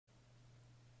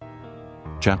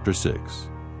Chapter 6.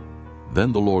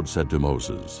 Then the Lord said to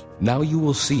Moses, Now you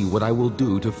will see what I will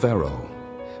do to Pharaoh.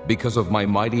 Because of my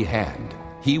mighty hand,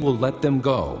 he will let them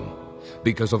go.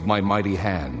 Because of my mighty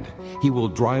hand, he will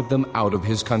drive them out of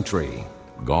his country.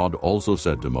 God also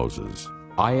said to Moses,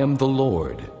 I am the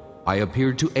Lord. I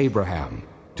appeared to Abraham,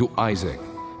 to Isaac,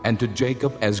 and to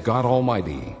Jacob as God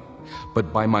Almighty.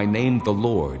 But by my name the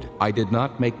Lord, I did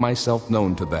not make myself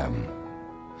known to them.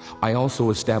 I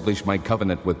also established my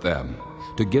covenant with them,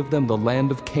 to give them the land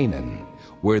of Canaan,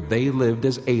 where they lived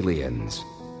as aliens.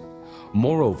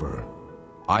 Moreover,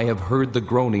 I have heard the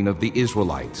groaning of the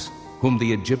Israelites, whom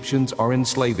the Egyptians are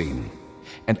enslaving,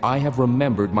 and I have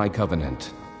remembered my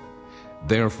covenant.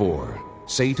 Therefore,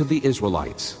 say to the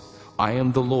Israelites, I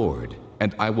am the Lord,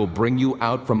 and I will bring you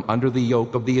out from under the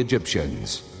yoke of the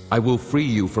Egyptians. I will free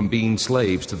you from being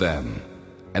slaves to them,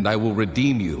 and I will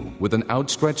redeem you with an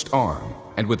outstretched arm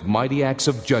and with mighty acts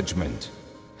of judgment.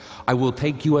 I will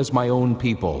take you as my own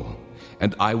people,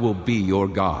 and I will be your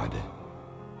God.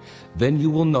 Then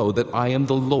you will know that I am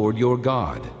the Lord your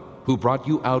God, who brought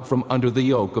you out from under the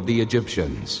yoke of the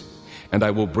Egyptians. And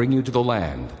I will bring you to the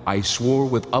land I swore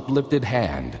with uplifted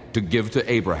hand to give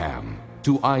to Abraham,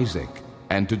 to Isaac,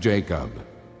 and to Jacob.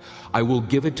 I will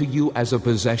give it to you as a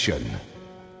possession.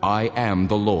 I am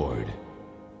the Lord.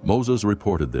 Moses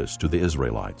reported this to the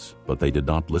Israelites, but they did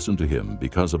not listen to him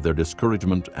because of their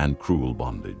discouragement and cruel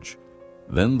bondage.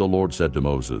 Then the Lord said to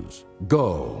Moses,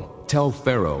 Go, tell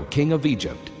Pharaoh, king of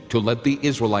Egypt, to let the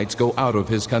Israelites go out of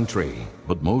his country.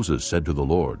 But Moses said to the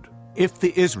Lord, If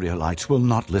the Israelites will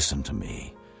not listen to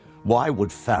me, why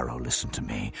would Pharaoh listen to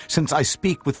me, since I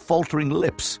speak with faltering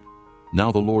lips?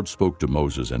 Now the Lord spoke to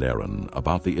Moses and Aaron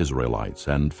about the Israelites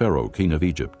and Pharaoh king of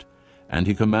Egypt, and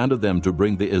he commanded them to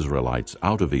bring the Israelites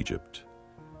out of Egypt.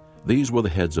 These were the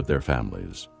heads of their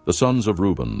families. The sons of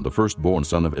Reuben, the firstborn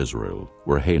son of Israel,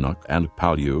 were Hanok and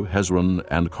Pallu, Hezron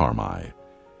and Carmi.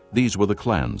 These were the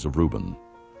clans of Reuben.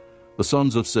 The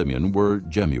sons of Simeon were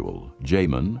Jemuel,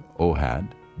 Jamin,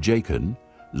 Ohad, Jachin,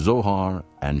 Zohar,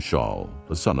 and Shaul,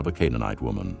 the son of a Canaanite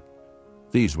woman.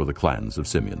 These were the clans of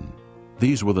Simeon.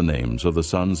 These were the names of the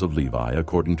sons of Levi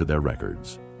according to their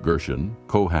records: Gershon,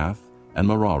 Kohath, and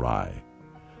Merari.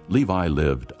 Levi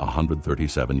lived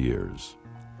 137 years.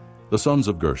 The sons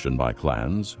of Gershon by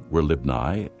clans were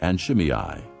Libni and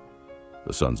Shimei.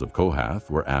 The sons of Kohath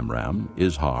were Amram,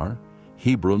 Izhar,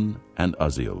 Hebron, and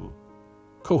Uzziel.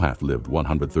 Kohath lived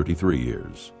 133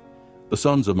 years. The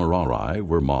sons of Merari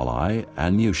were Mahli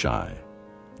and Mushi.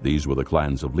 These were the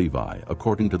clans of Levi,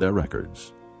 according to their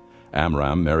records.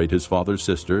 Amram married his father's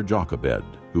sister Jochebed,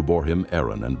 who bore him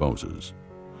Aaron and Moses.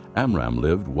 Amram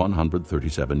lived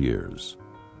 137 years.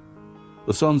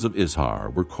 The sons of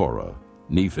Izhar were Korah,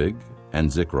 Nepheg, and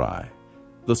Zichri.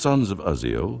 The sons of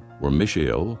Uzziel were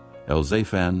Mishael,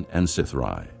 Elzaphan, and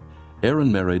Sithri. Aaron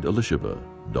married Elisheba,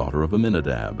 daughter of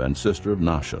Amminadab and sister of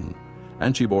Nahshon,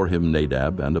 and she bore him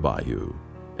Nadab and Abihu,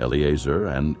 Eleazar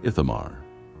and Ithamar.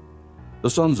 The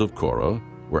sons of Korah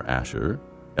were Asher,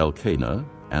 Elkanah,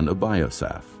 and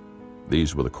Abiasaph.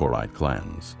 These were the Korite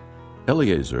clans.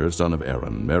 Eleazar, son of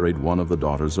Aaron, married one of the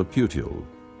daughters of Putiel,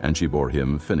 and she bore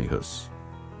him Phinehas.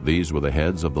 These were the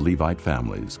heads of the Levite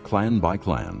families, clan by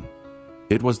clan.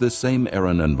 It was this same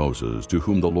Aaron and Moses to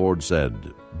whom the Lord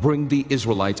said, Bring the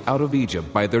Israelites out of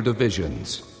Egypt by their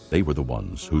divisions. They were the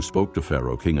ones who spoke to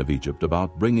Pharaoh king of Egypt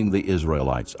about bringing the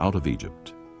Israelites out of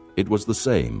Egypt. It was the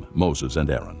same Moses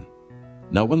and Aaron.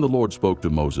 Now when the Lord spoke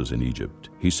to Moses in Egypt,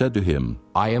 he said to him,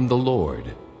 I am the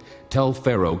Lord. Tell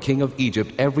Pharaoh king of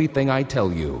Egypt everything I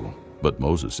tell you. But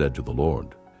Moses said to the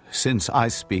Lord, Since I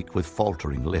speak with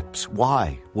faltering lips,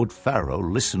 why would Pharaoh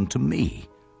listen to me?